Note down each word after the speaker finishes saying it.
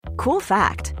Cool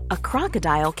fact, a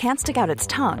crocodile can't stick out its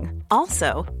tongue.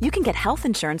 Also, you can get health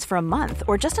insurance for a month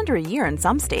or just under a year in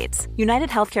some states. United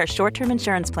Healthcare short-term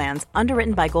insurance plans,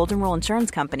 underwritten by Golden Rule Insurance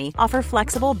Company, offer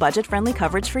flexible, budget-friendly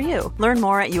coverage for you. Learn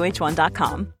more at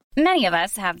uh1.com. Many of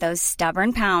us have those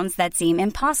stubborn pounds that seem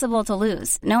impossible to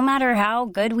lose, no matter how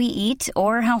good we eat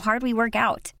or how hard we work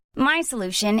out. My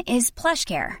solution is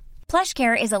PlushCare.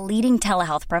 PlushCare is a leading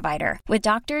telehealth provider with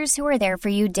doctors who are there for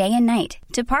you day and night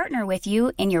to partner with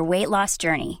you in your weight loss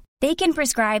journey. They can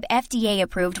prescribe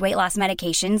FDA-approved weight loss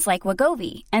medications like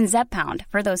Wegovy and Zepbound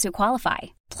for those who qualify.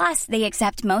 Plus, they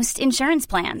accept most insurance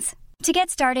plans. To get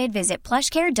started, visit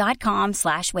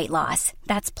plushcare.com/weightloss.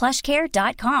 That's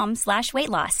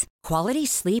plushcare.com/weightloss. Quality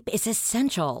sleep is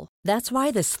essential. That's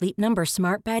why the Sleep Number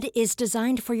Smart Bed is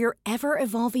designed for your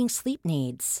ever-evolving sleep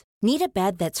needs. Need a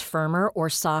bed that's firmer or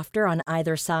softer on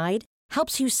either side?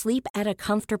 Helps you sleep at a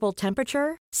comfortable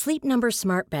temperature? Sleep Number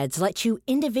Smart Beds let you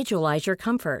individualize your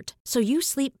comfort, so you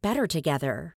sleep better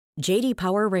together. J.D.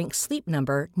 Power ranks Sleep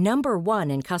Number number 1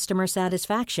 in customer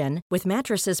satisfaction with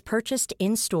mattresses purchased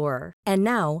in-store. And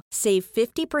now, save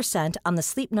 50% on the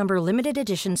Sleep Number Limited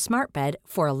Edition Smart Bed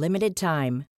for a limited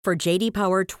time. For J.D.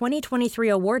 Power 2023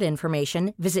 award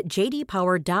information, visit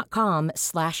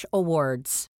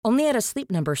jdpower.com/awards. Only at a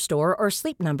Sleep Number store or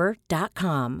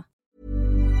sleepnumber.com.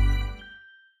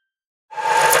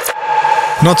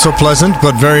 Not so pleasant,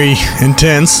 but very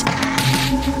intense.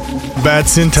 Bad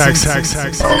syntax.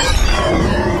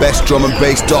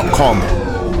 BestDrumAndBass.com.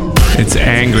 It's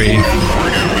angry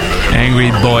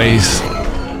boys.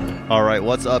 All right,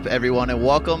 what's up, everyone, and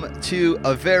welcome to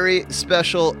a very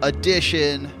special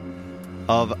edition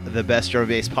of the Best Drum and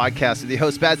Bass podcast with the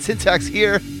host, Bad Syntax,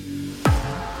 here.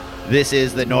 This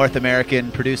is the North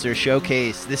American Producer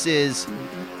Showcase. This is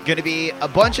going to be a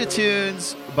bunch of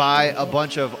tunes by a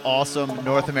bunch of awesome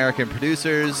North American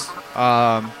producers.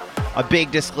 A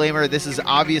big disclaimer, this is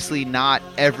obviously not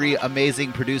every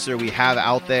amazing producer we have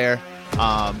out there.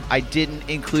 I didn't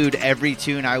include every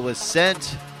tune I was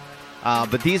sent,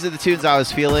 but these are the tunes I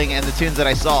was feeling and the tunes that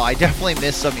I saw. I definitely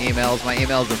missed some emails. My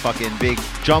emails are fucking big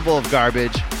jumble of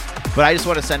garbage. But I just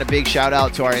want to send a big shout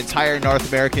out to our entire North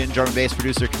American drum and bass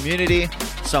producer community.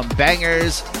 Some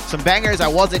bangers I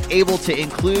wasn't able to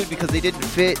include because they didn't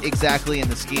fit exactly in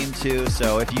the scheme too.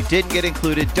 So if you didn't get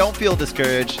included, don't feel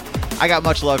discouraged. I got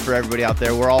much love for everybody out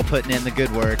there. We're all putting in the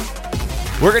good work.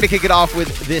 We're going to kick it off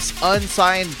with this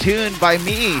unsigned tune by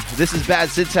me. This is Bad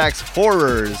Syntax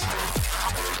Horrors.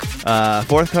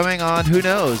 Forthcoming on Who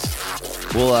Knows.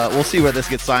 We'll see where this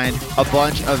gets signed. A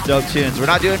bunch of dope tunes. We're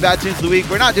not doing bad tunes of the week.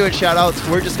 We're not doing shout outs.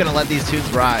 We're just going to let these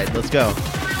tunes ride. Let's go.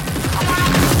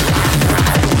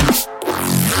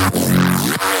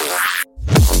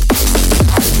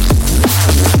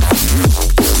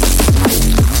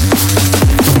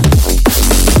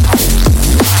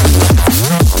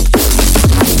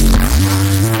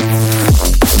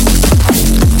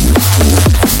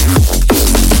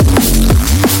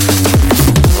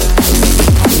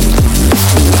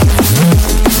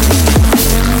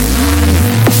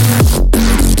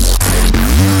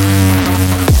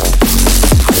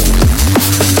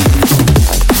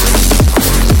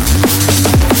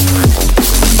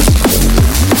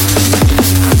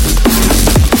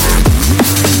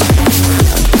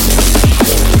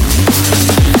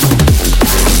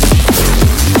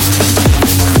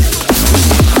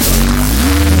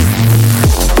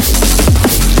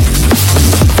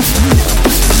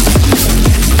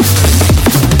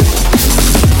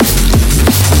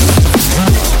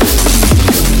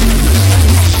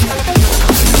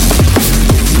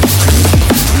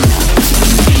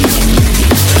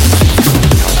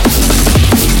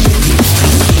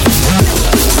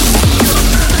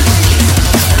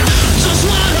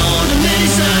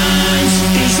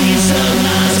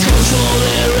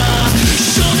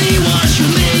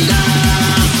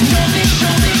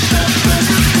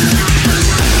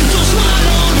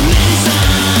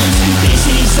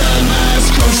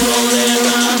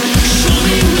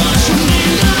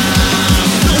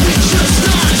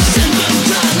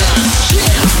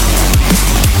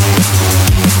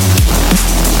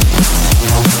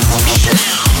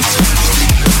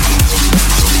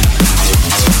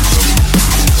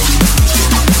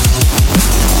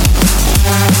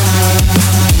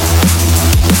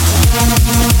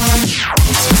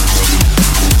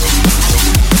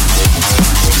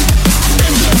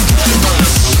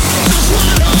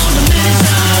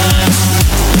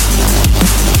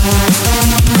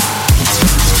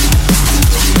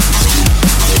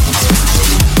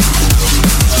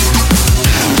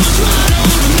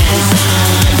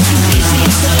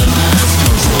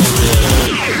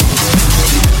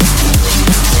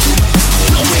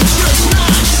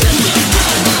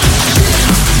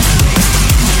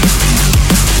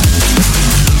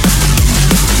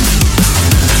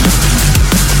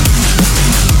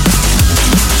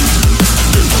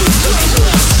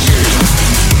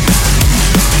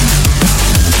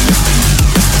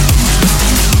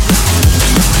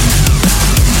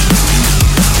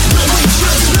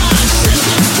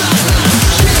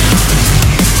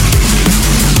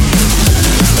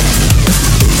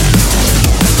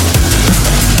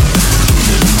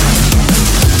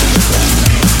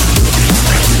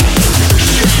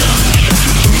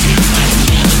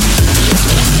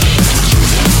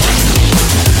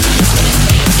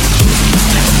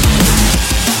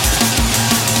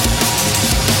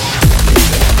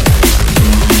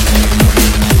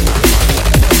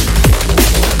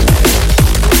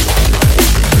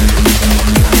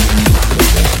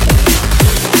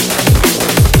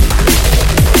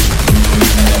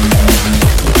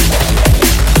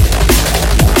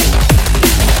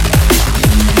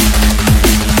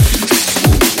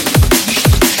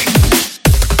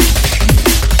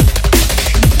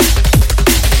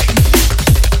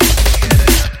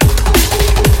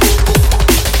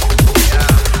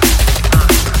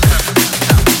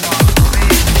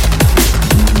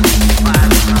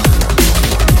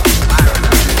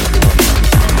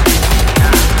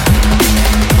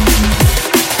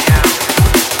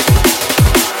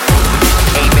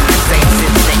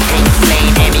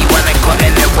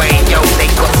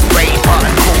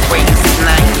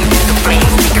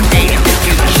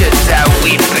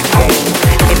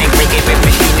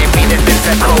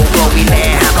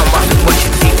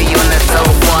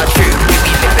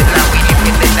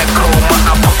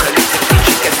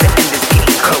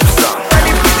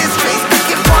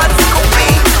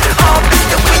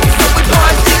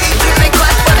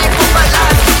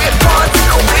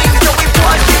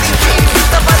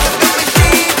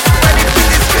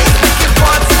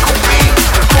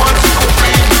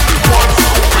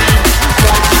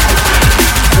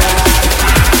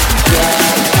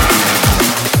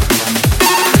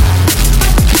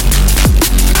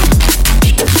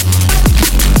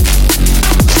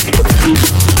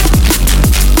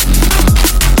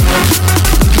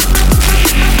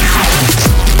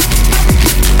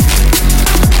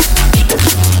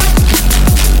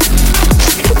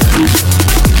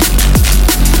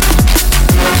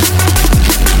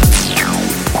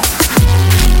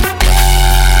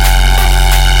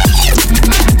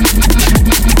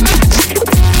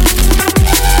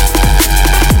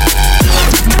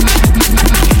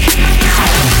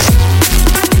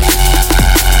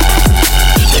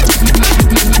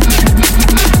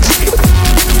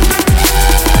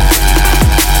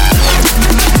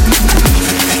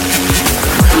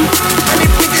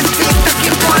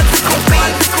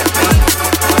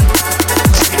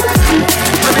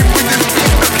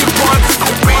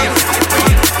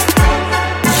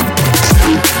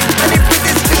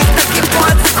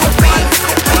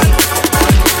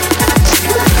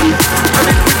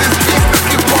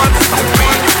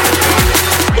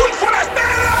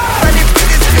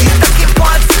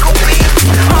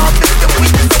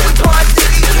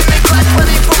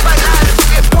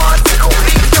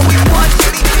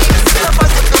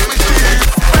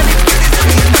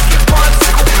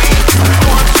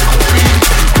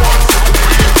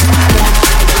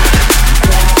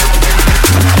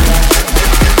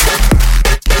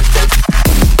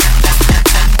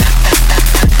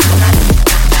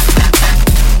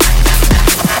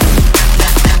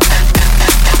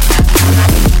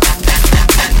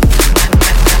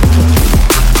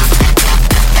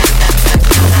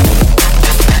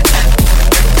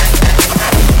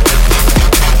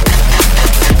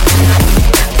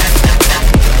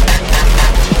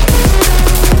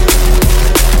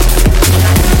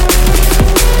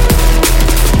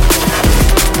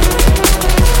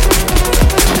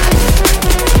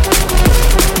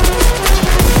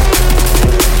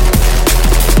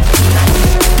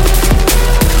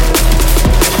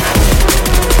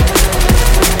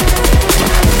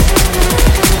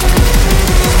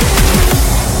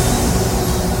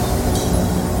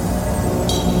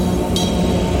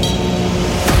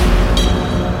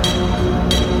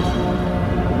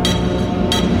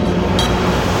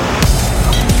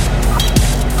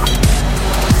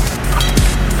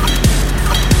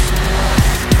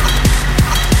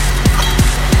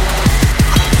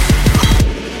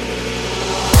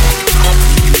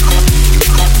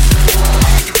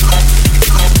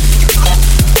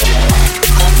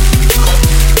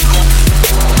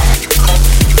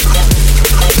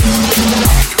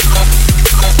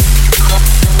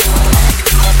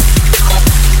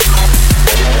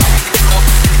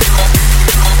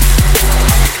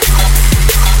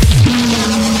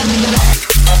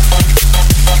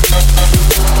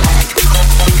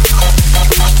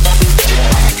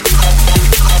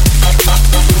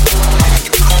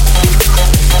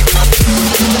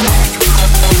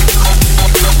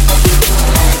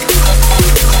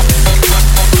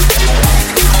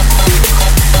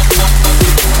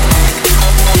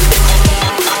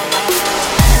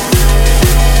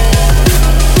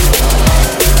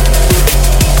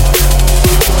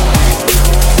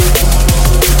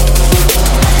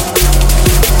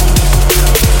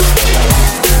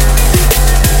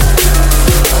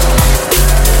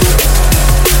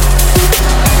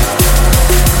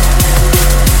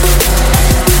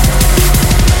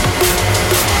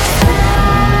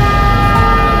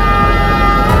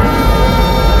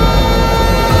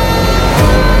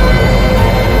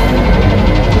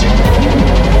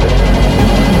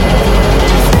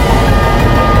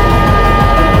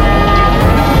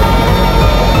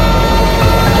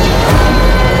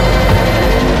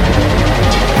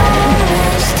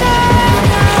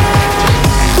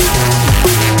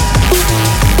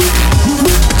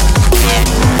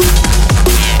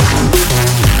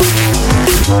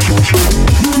 Close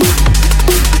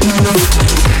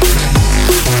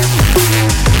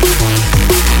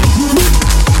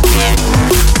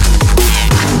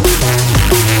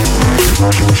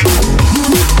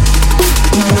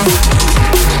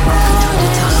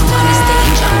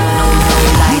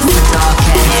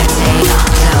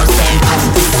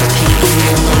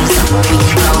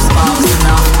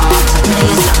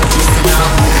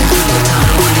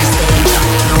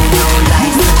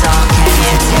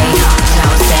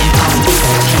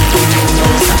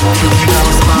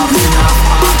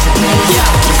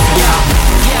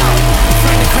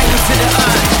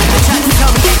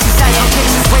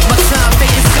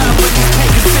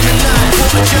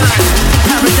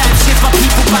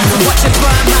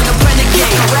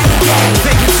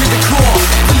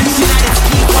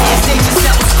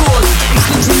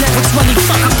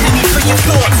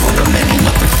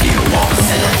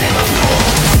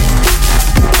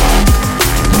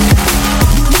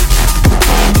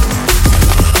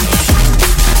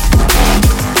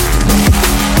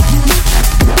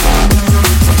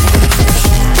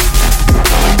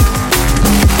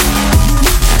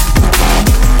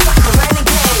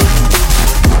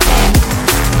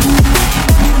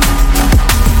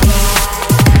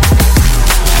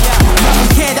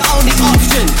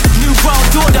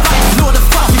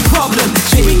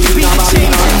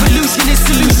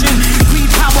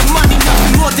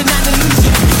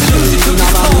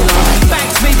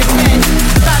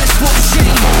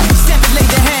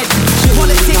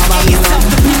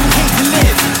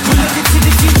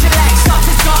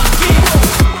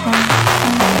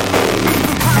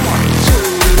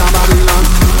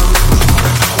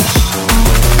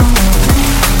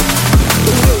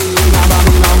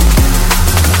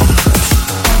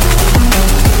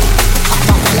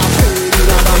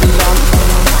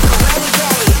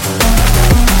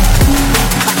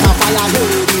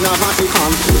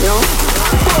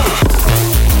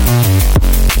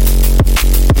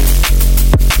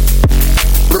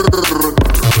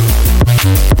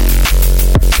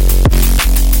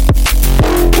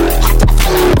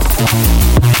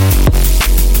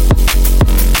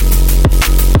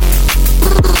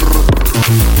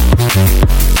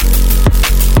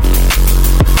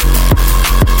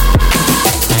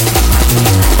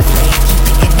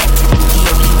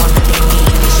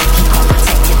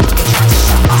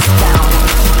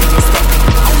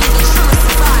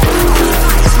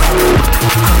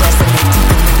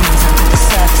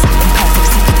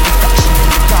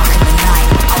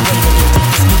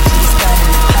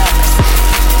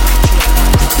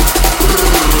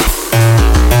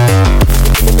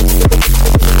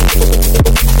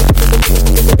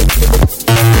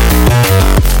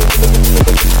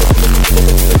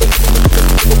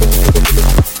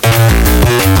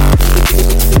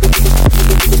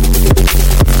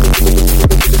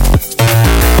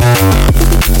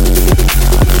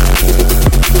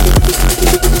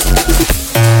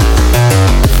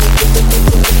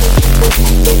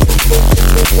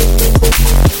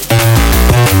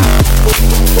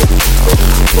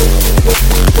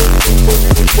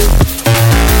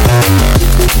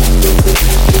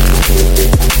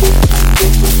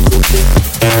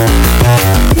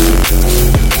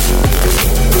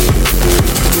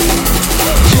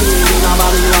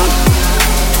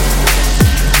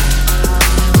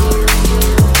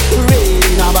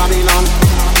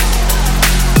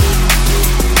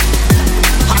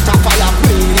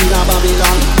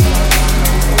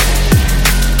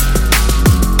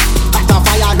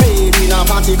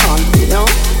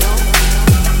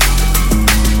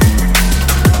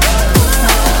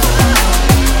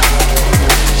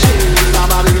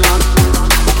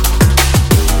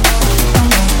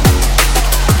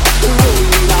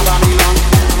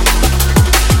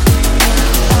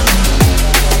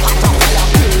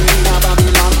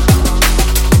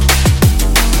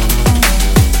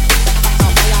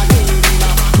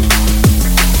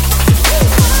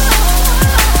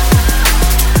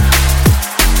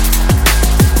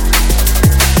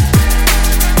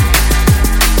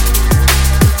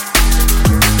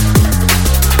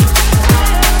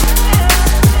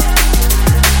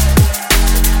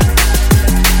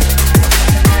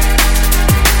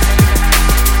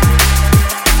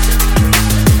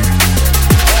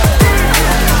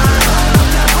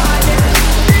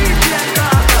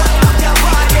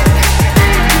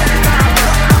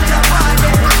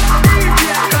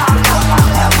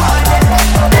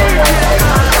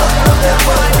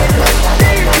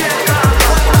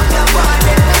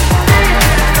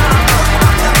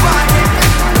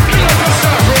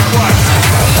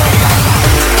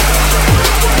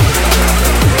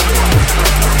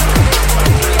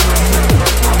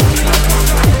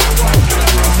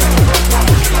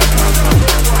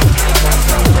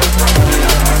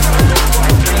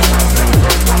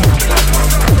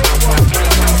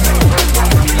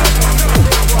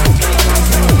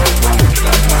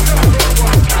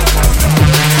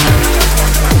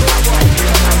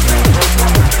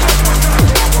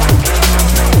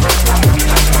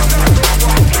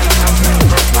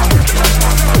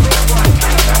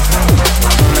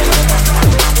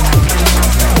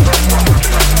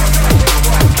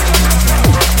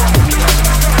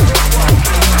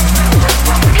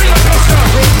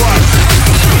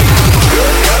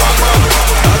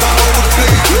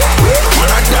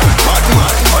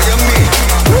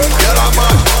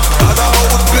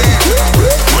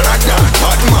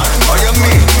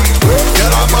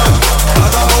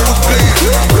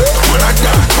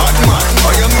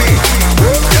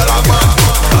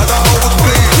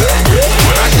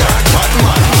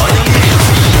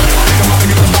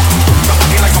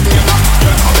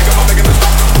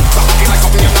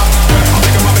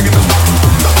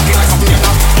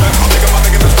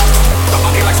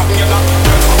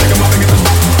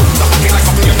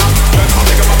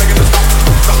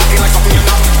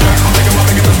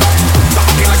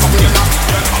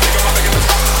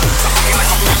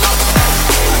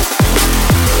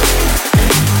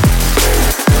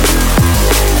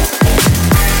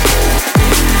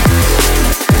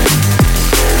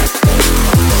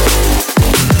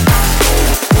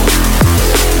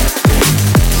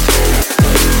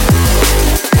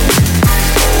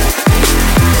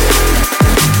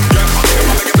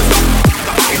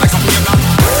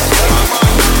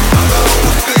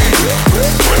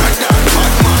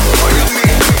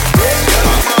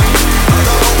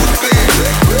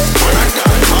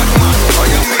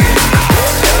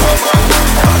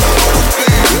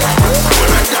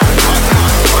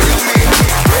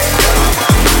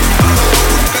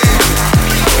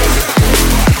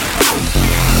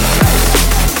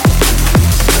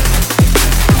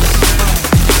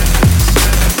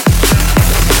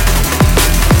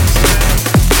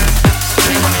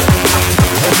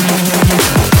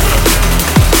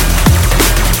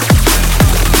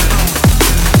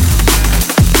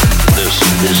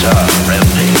is our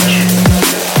rampage.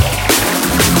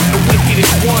 The wicked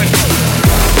is one.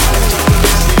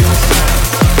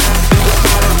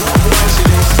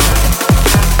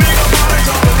 Big up on the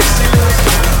jungle,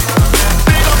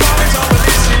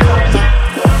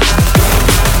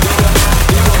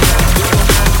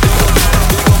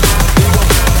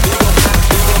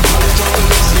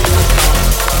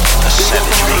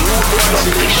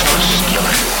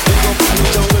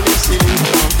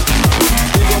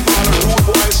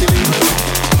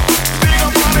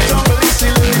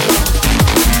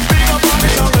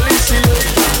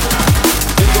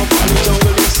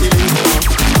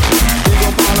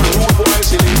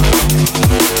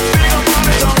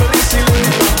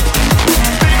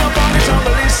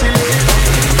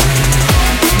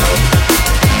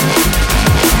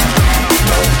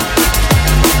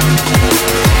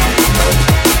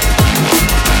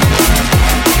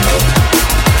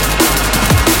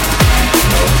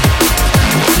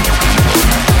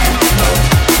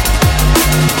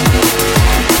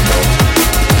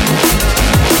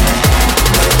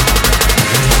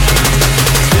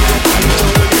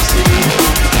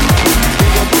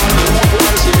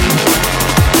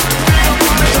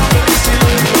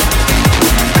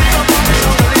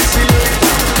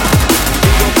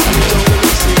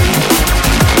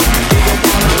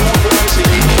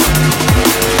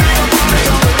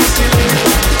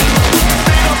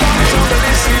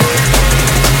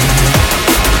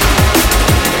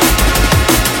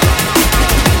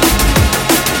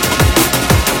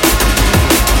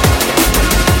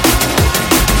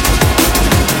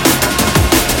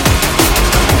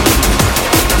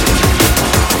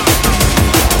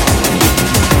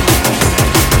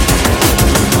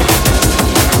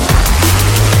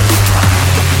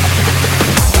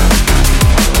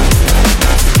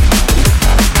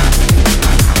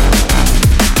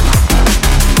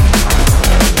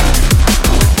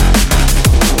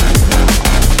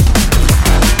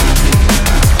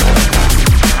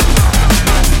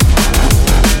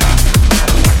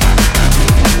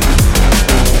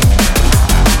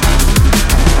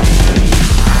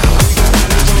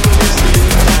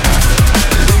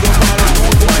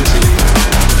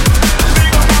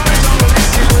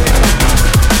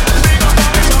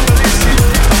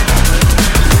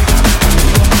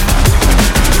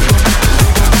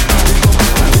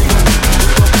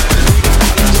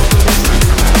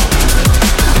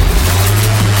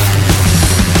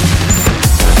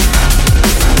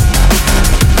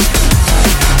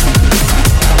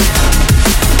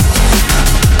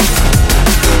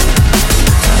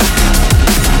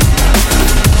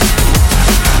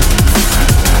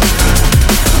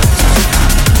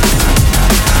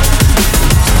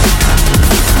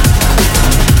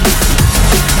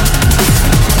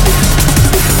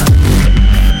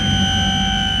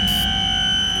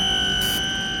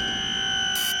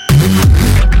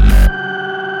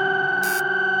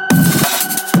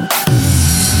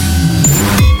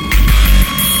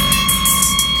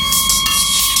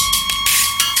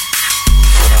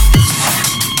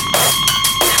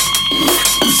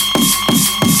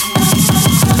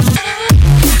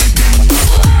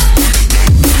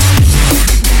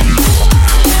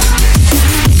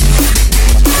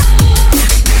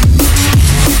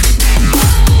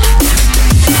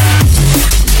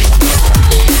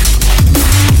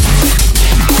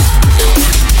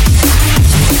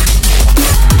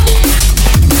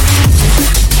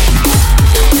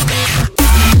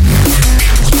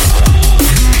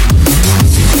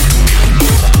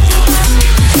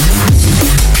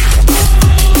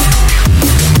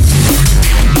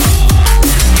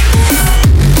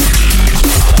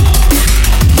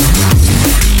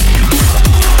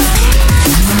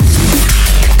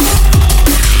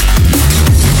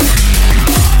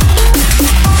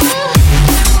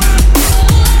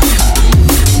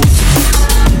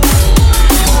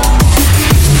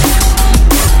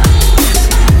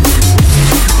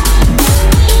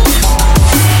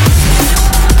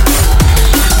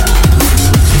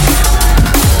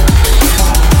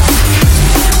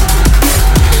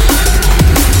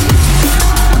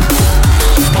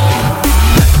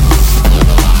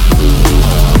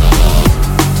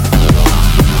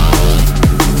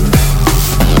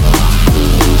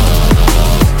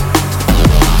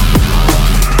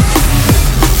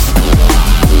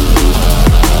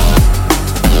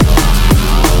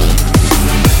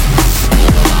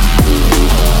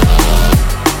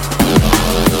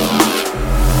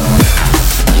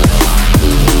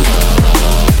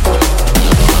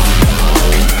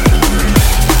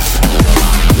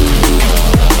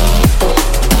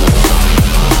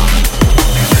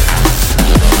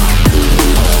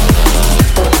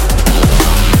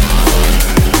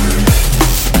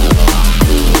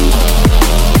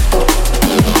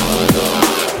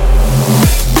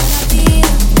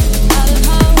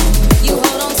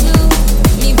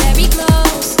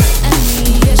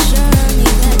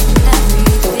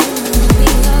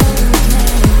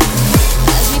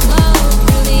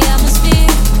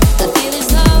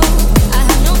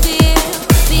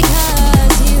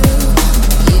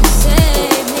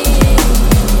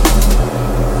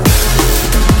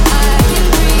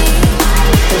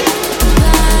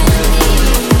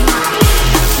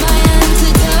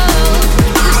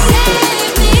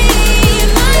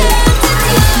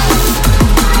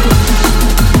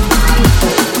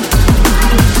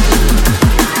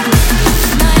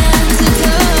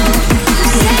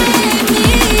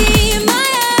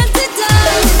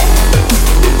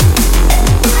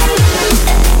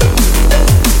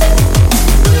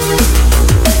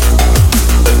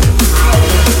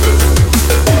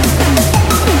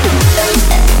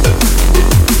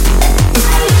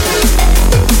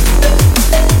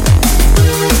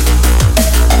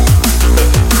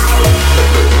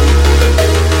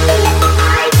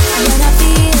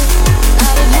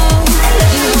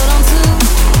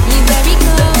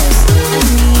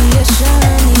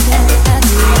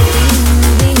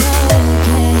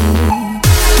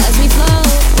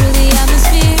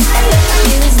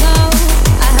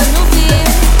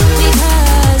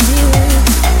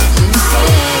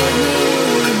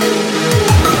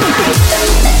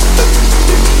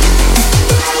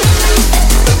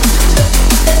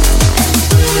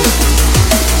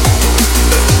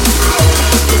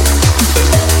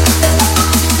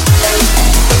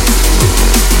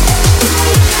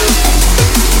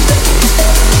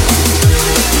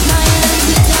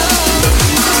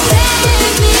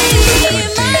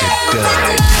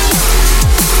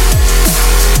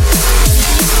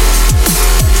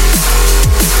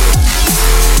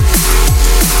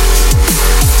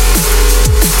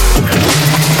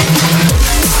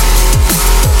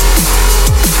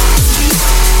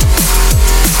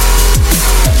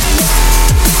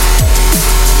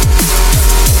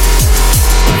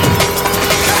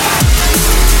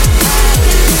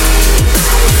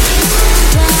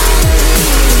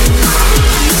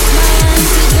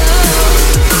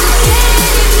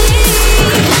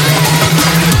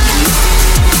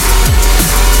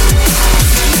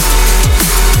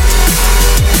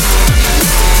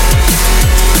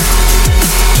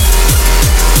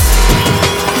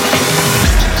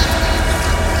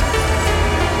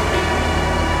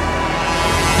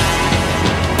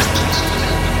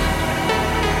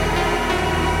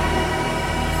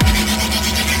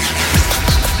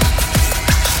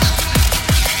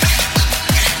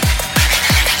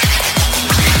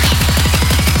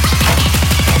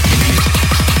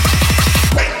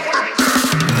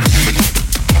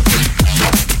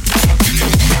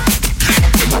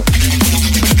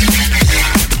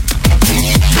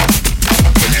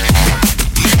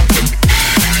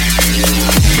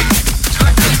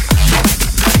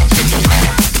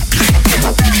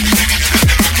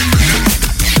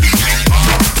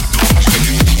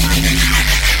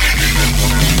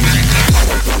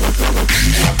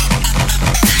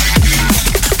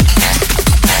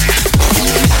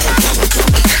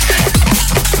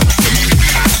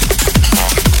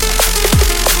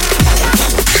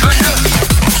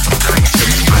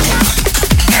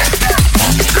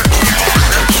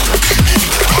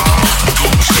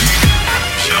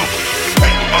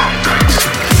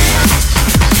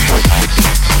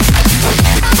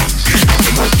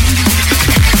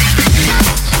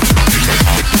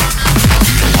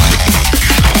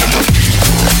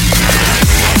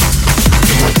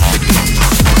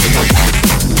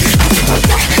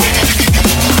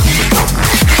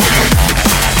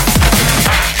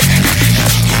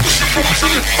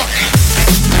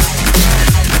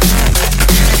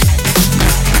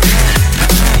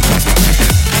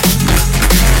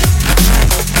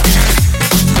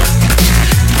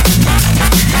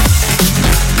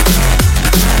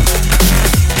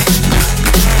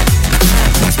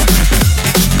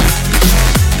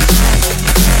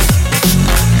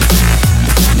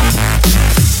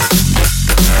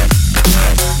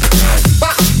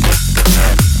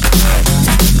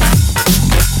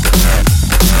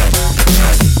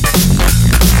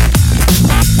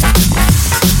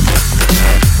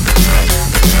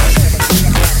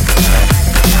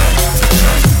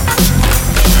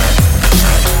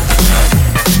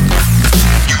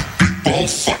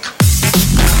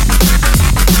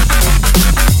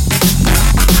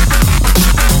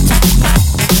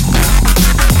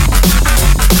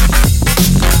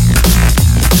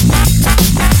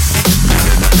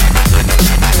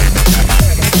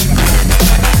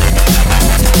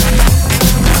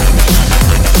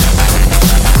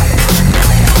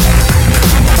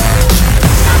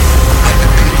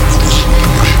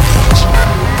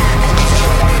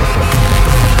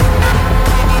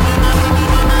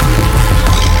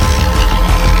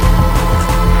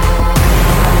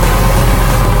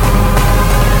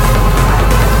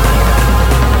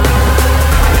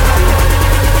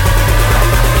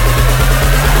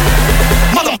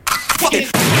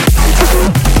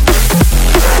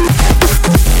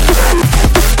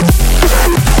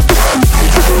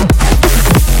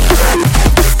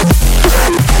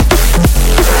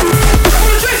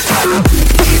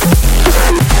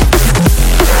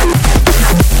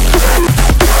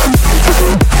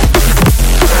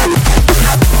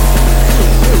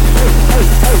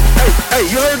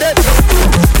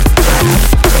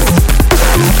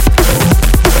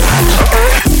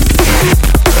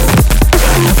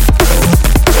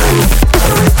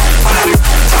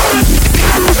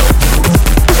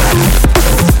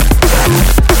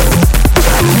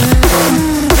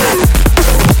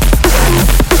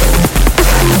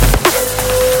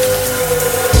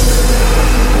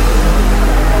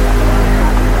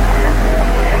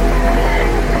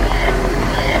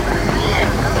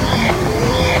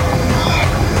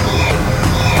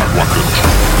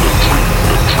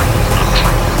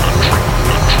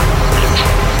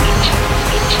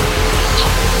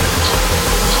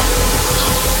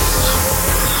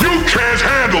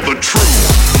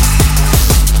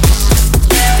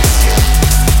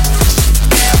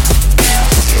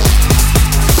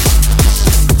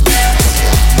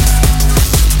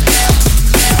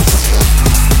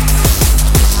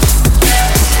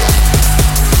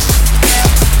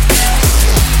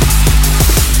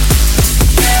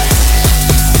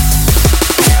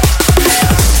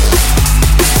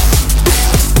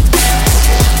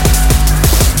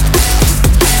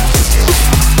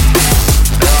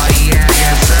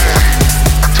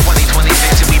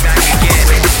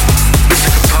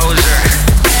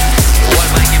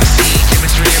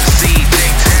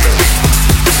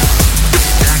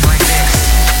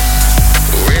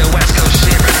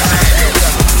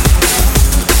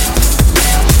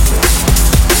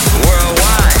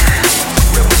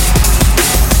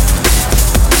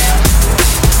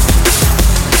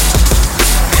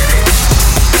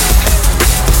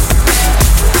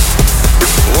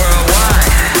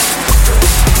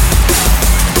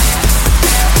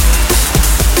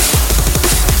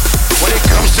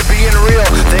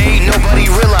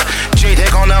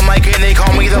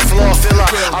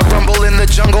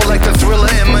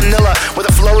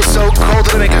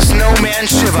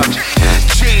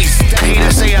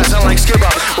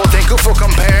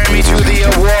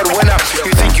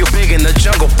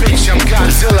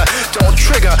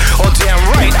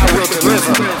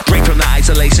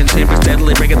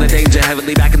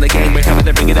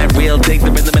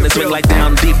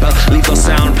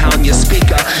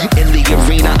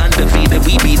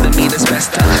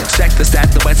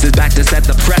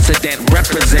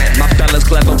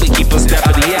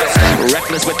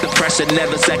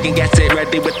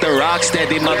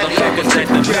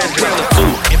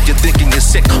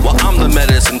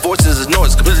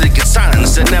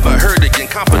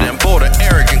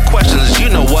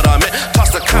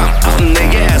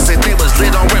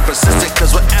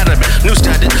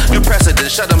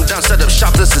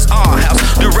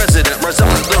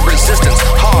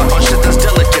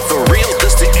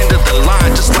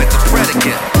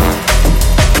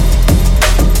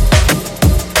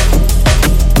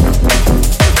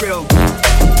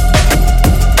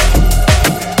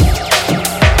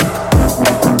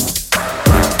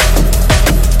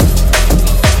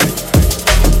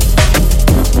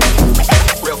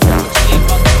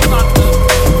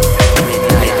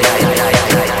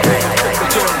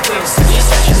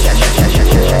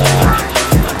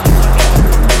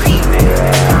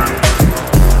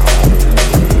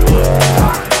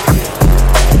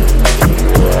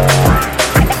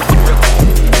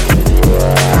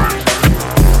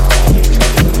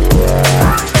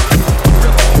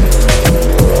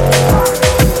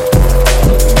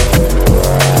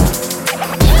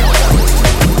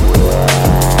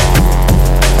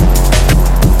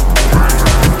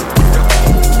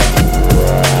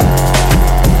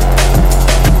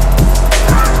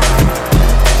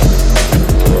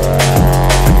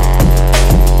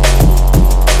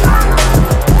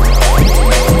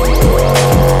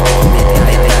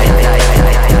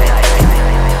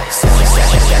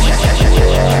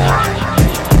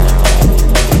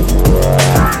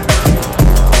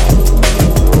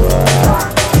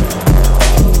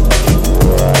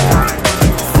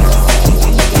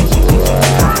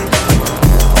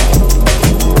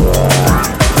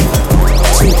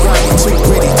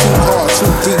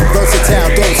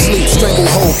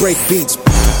 home, break beats.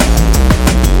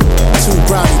 Too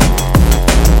grimy.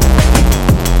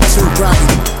 Too grimy.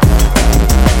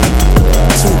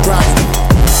 Too grimy.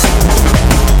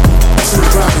 Too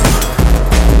grimy.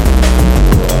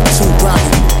 Too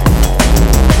grimy.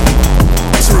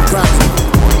 Too grimy.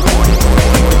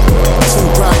 Too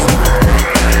grimy.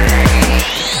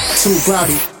 Too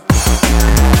grimy.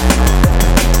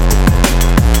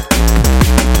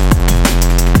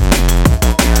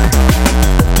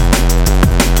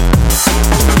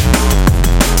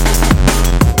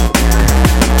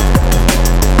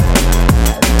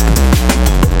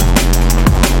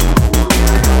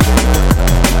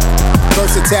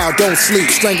 Versatile, don't sleep,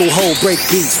 stranglehold, break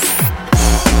beats.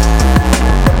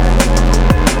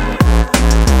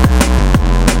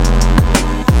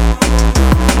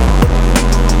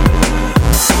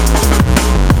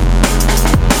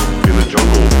 In the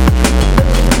jungle,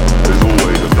 there's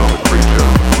always another creature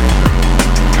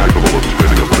capable of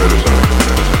turning a predator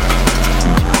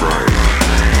into prey.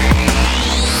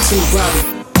 Too grimy.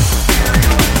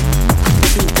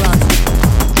 Too grimy.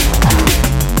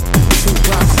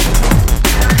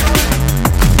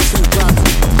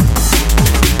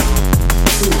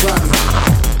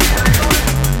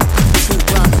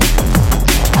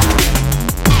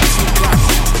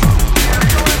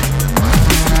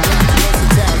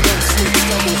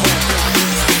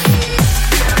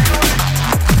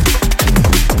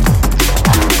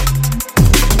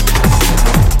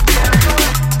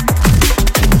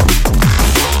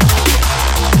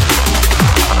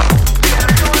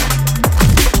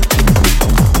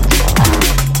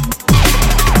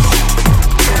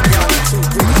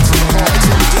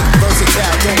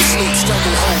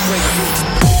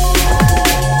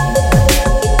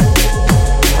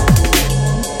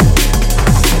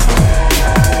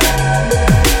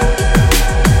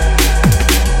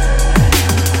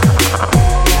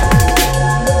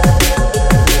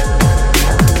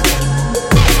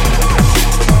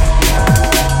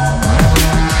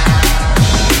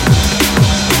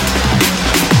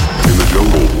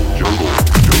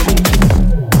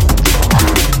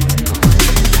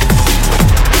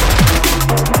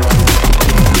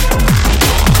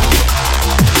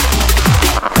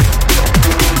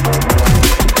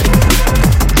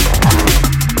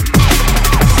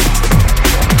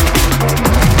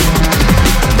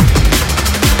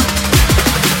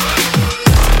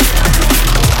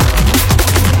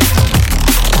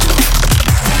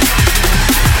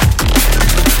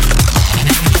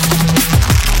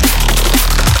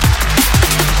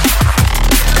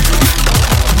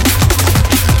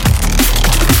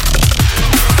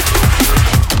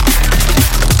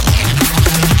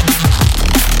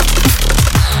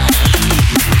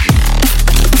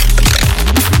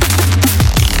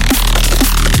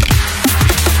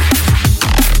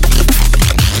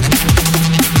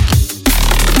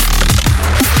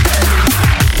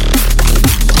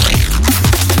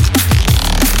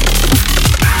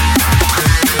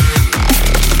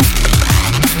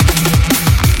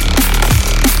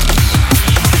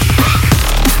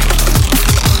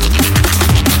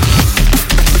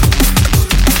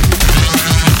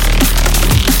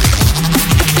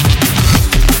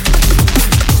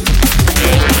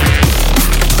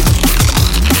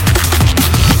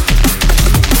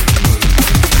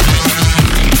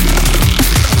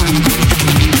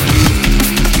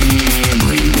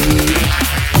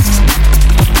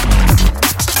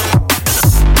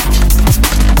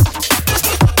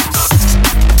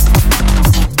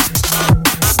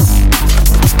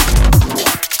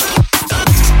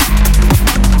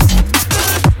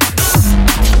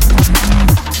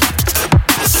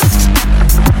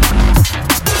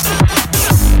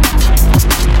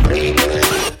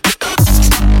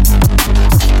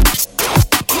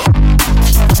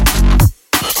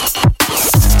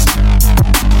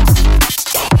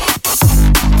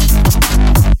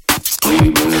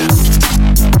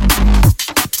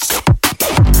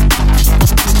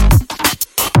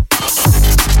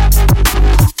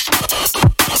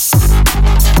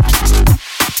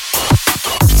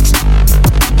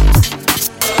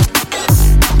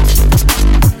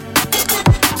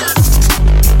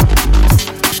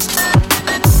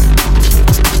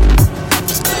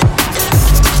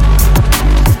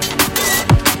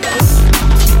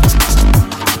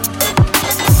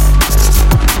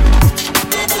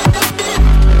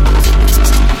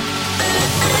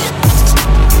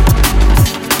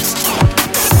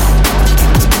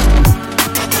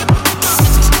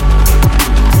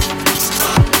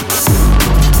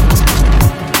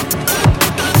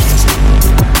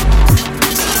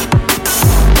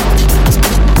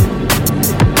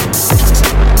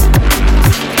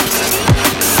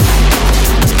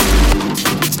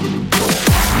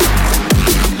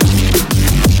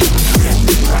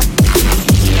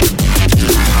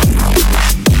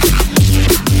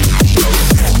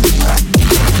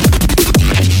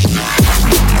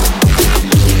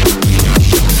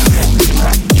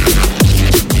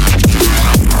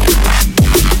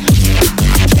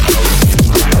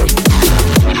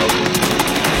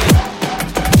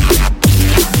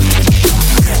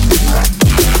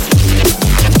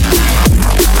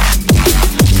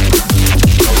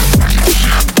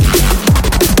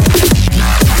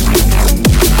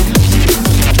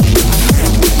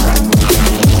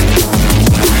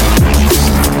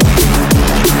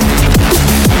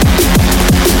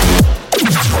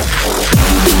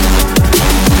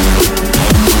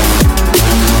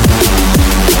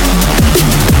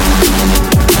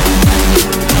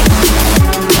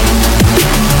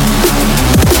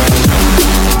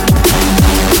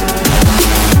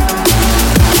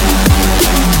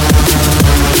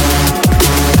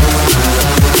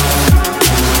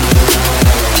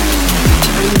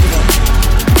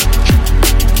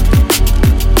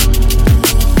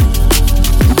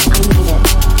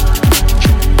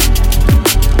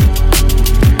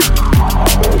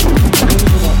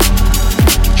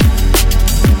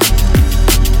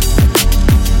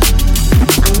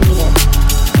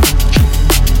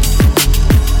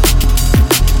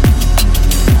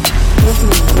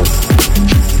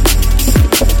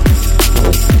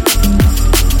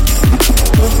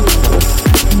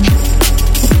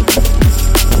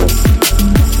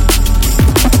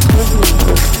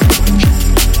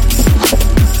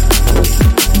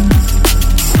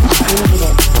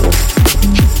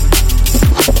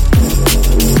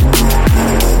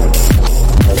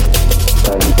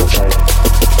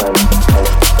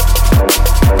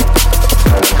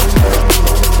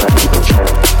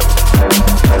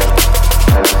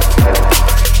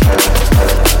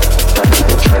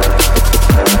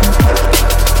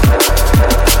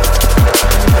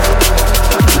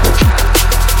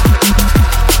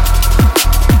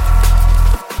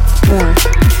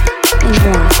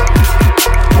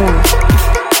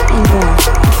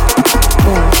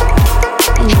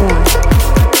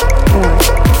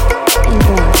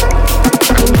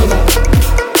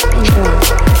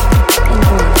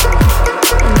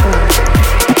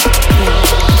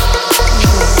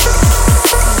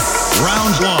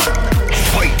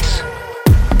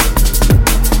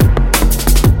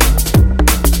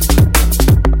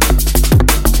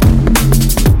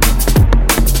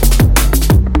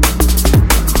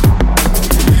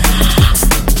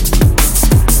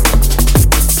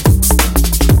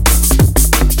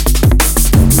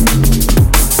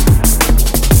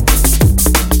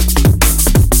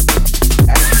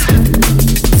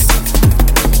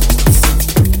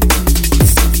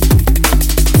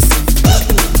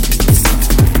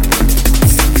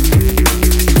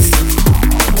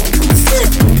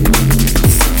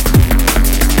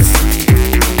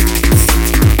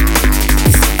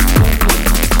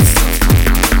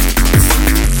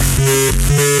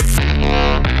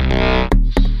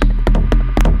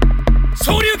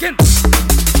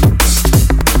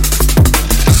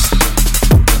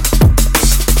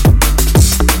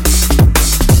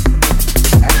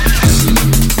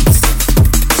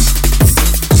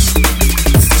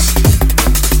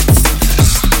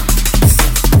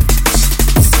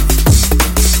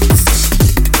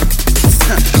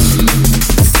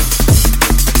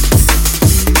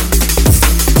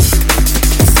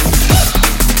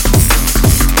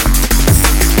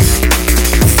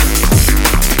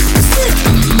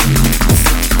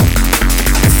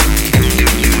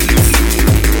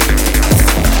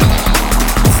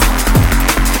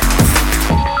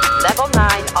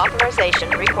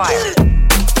 Authorization required.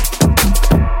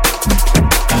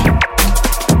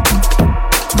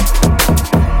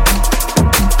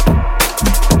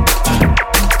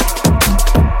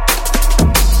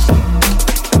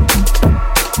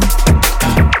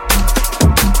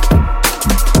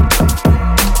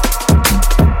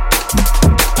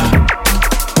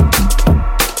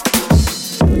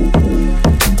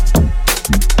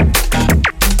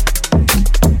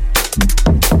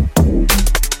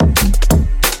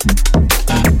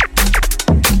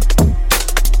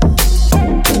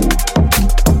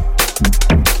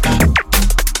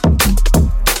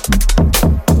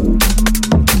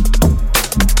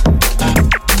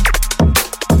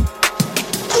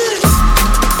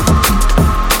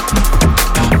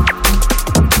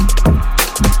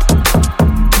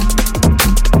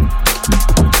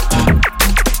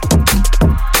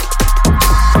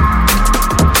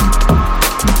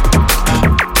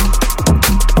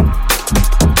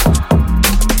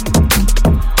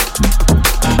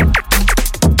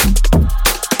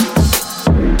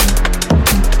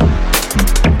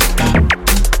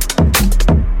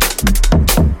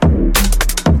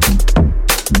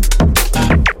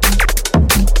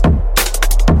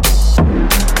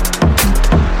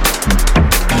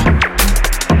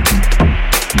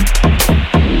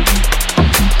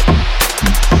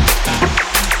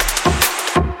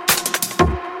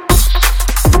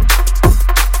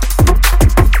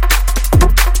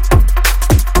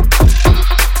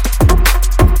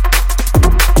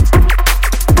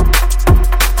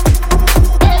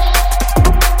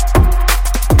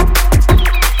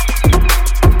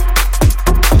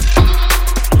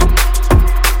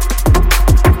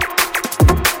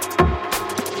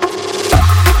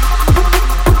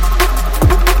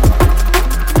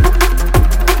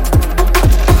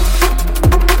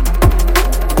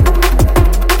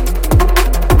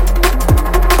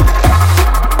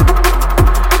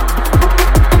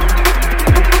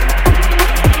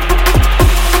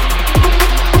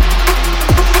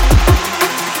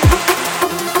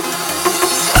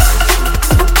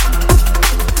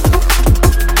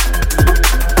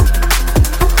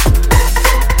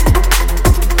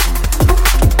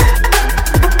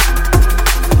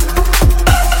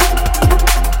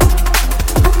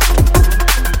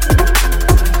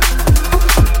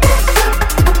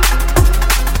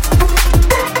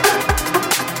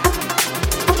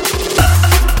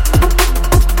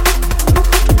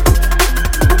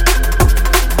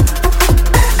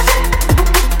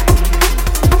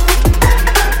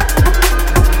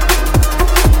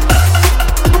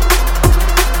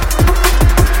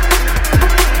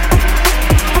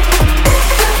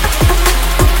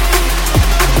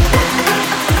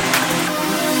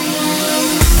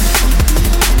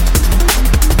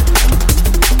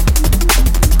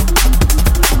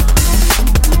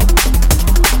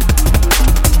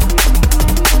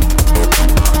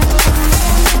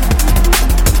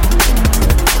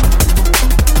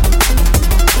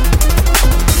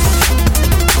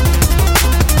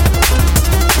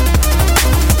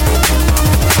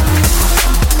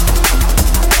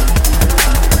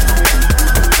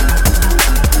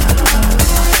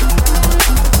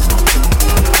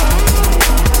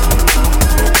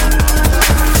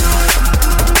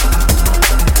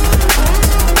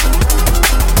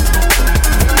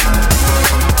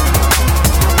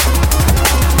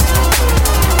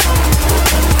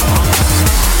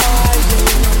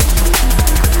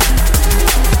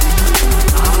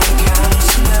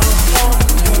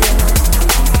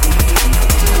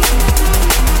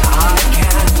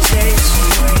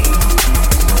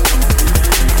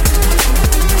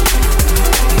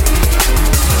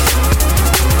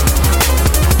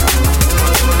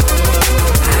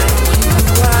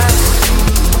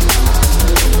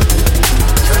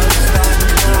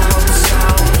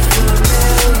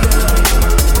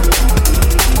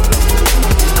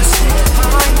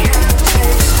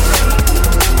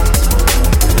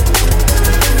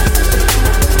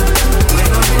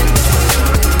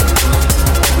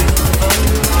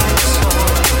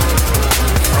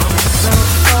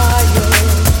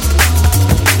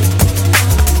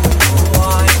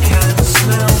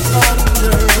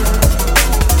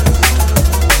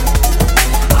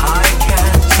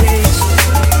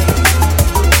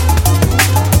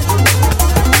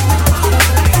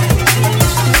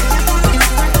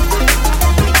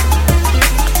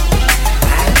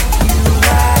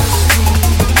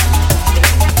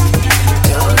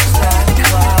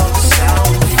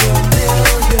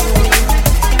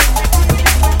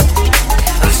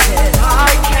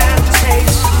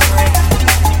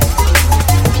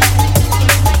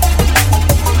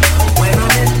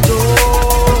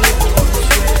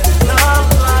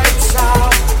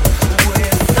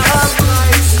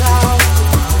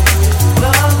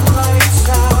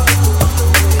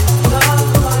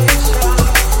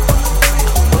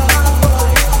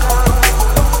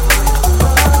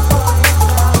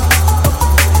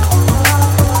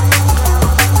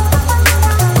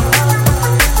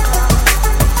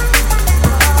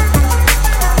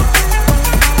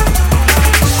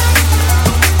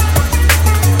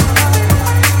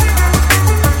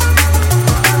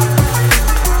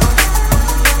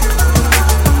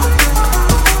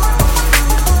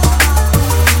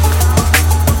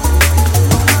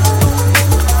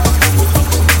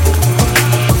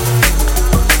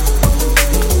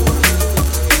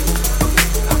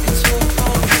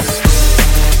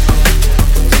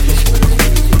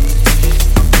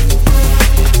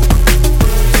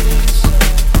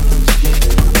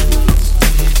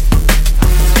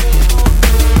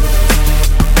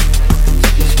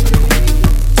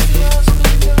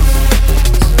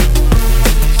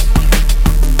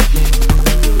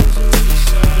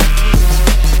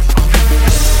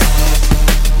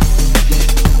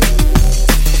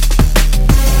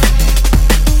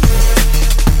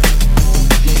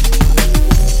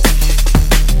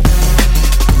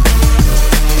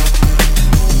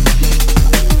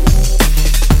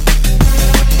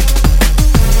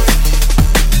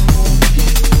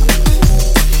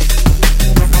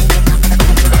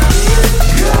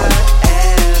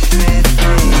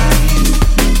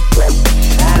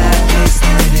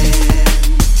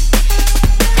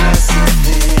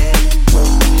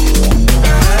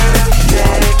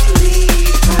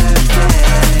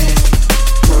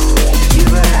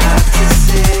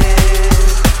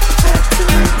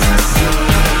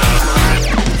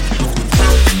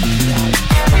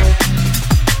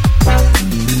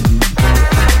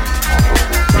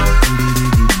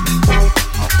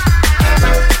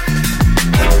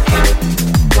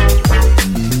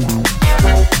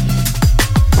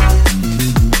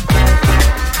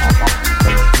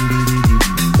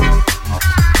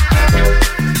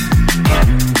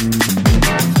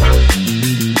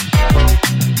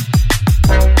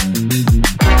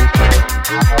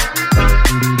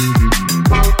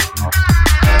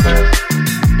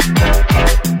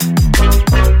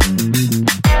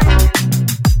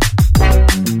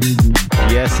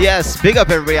 Big up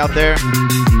everybody out there.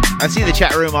 I see the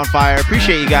chat room on fire.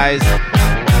 Appreciate you guys.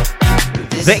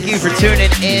 Thank you for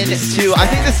tuning in to, I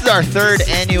think this is our 3rd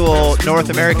annual North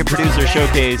American Producer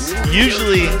Showcase.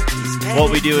 Usually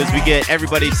what we do is we get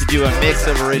everybody to do a mix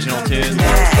of original tunes.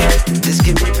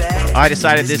 I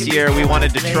decided this year we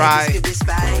wanted to try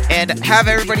and have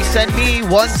everybody send me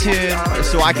one tune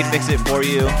so I can mix it for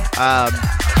you.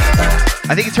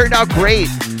 I think it turned out great.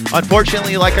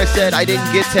 Unfortunately, like I said, I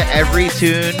didn't get to every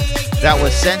tune that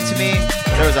was sent to me.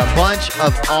 There was a bunch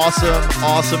of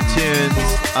awesome tunes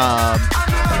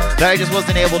that I just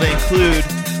wasn't able to include.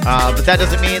 But that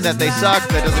doesn't mean that they suck.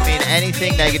 That doesn't mean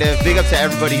anything negative. Big up to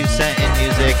everybody who sent in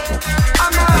music.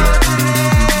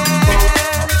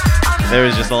 There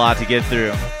was just a lot to get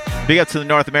through. Big up to the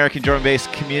North American drum and bass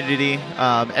community.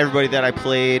 Everybody that I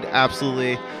played,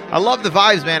 absolutely. I love the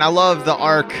vibes, man. I love the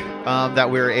arc that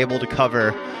we were able to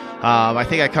cover. I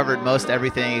think I covered most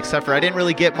everything, except for I didn't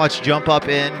really get much jump up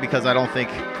in because I don't think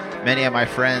many of my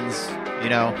friends,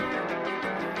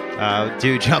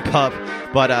 do jump up.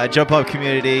 But jump up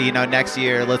community, next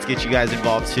year, let's get you guys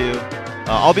involved too.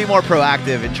 I'll be more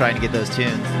proactive in trying to get those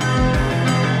tunes.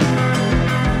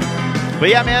 But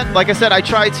yeah, man, like I said, I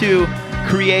tried to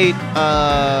create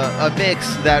a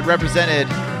mix that represented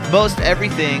most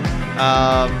everything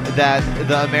that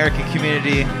the American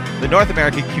community, the North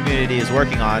American community is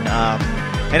working on.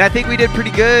 And I think we did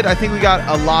pretty good. I think we got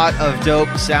a lot of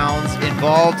dope sounds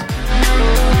involved.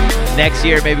 Next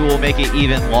year, maybe we'll make it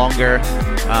even longer.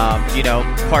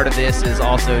 Part of this is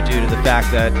also due to the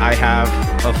fact that I have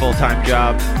a full-time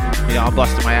job. I'm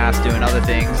busting my ass doing other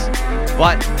things.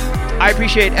 But I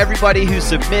appreciate everybody who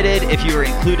submitted, if you were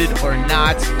included or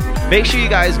not. Make sure you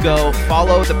guys go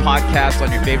follow the podcast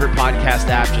on your favorite podcast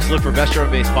app. Just look for Best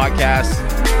Drum and Bass Podcast.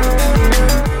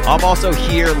 I'm also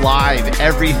here live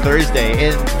every Thursday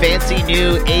in fancy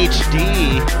new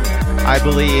HD, I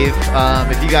believe.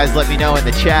 If you guys let me know in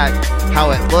the chat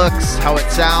how it looks, how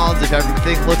it sounds, if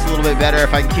everything looks a little bit better,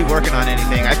 if I can keep working on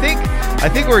anything. I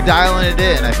think we're dialing it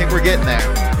in. I think we're getting there.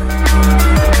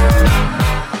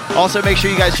 Also, make sure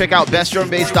you guys check out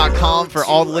bestdrumbass.com for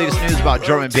all the latest news about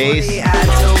drum and bass.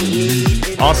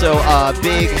 Also,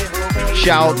 big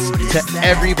shouts to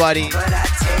everybody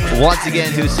once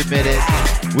again who submitted.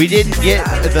 We didn't get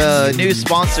the new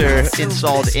sponsor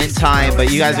installed in time,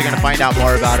 but you guys are going to find out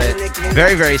more about it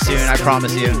very, very soon, I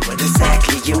promise you.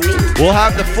 We'll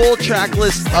have the full track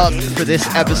list up for this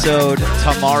episode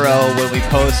tomorrow when we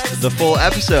post the full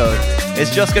episode.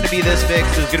 It's just going to be this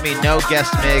mix. There's going to be no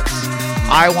guest mix.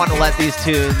 I want to let these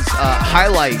tunes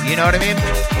highlight, you know what I mean?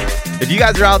 If you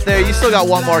guys are out there, you still got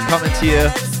one more coming to you.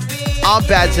 I'm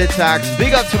Bad Syntax.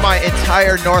 Big up to my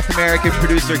entire North American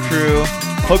producer crew.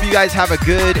 Hope you guys have a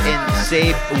good and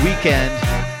safe weekend.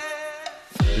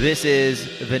 This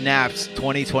is the Naps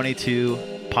 2022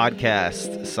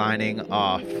 podcast signing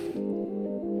off.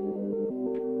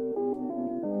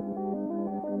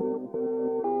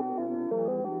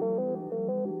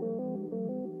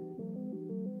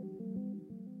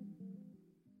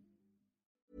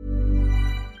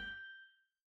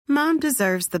 Mom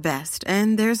deserves the best,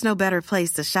 and there's no better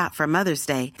place to shop for Mother's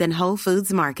Day than Whole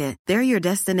Foods Market. They're your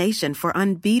destination for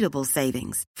unbeatable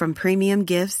savings, from premium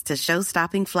gifts to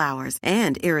show-stopping flowers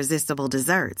and irresistible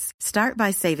desserts. Start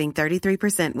by saving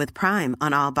 33% with Prime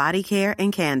on all body care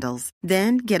and candles.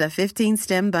 Then get a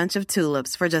 15-stem bunch of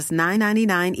tulips for just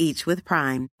 $9.99 each with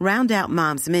Prime. Round out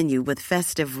Mom's menu with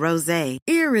festive rosé,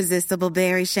 irresistible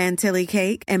berry chantilly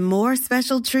cake, and more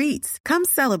special treats. Come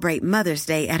celebrate Mother's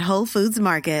Day at Whole Foods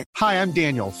Market. Hi, I'm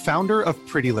Daniel, founder of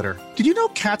Pretty Litter. Did you know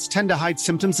cats tend to hide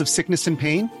symptoms of sickness and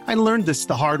pain? I learned this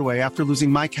the hard way after losing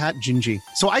my cat, Gingy.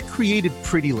 So I created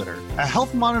Pretty Litter, a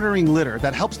health monitoring litter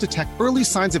that helps detect early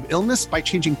signs of illness by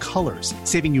changing colors,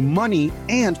 saving you money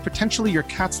and potentially your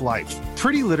cat's life.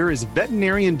 Pretty Litter is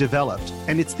veterinarian developed,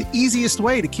 and it's the easiest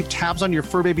way to keep tabs on your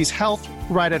fur baby's health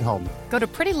right at home. Go to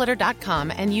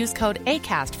prettylitter.com and use code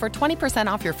ACAST for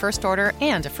 20% off your first order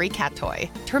and a free cat toy.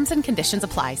 Terms and conditions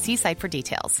apply. See site for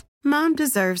details. Mom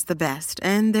deserves the best,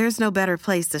 and there's no better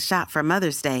place to shop for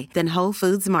Mother's Day than Whole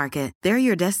Foods Market. They're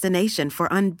your destination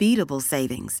for unbeatable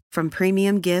savings, from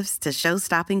premium gifts to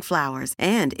show-stopping flowers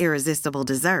and irresistible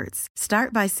desserts.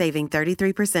 Start by saving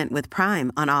 33% with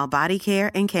Prime on all body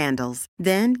care and candles.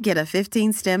 Then get a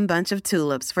 15-stem bunch of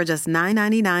tulips for just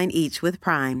 $9.99 each with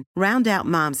Prime. Round out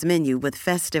Mom's menu with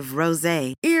festive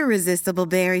rosé, irresistible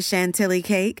berry chantilly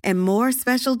cake, and more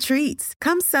special treats.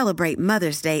 Come celebrate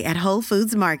Mother's Day at Whole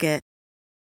Foods Market.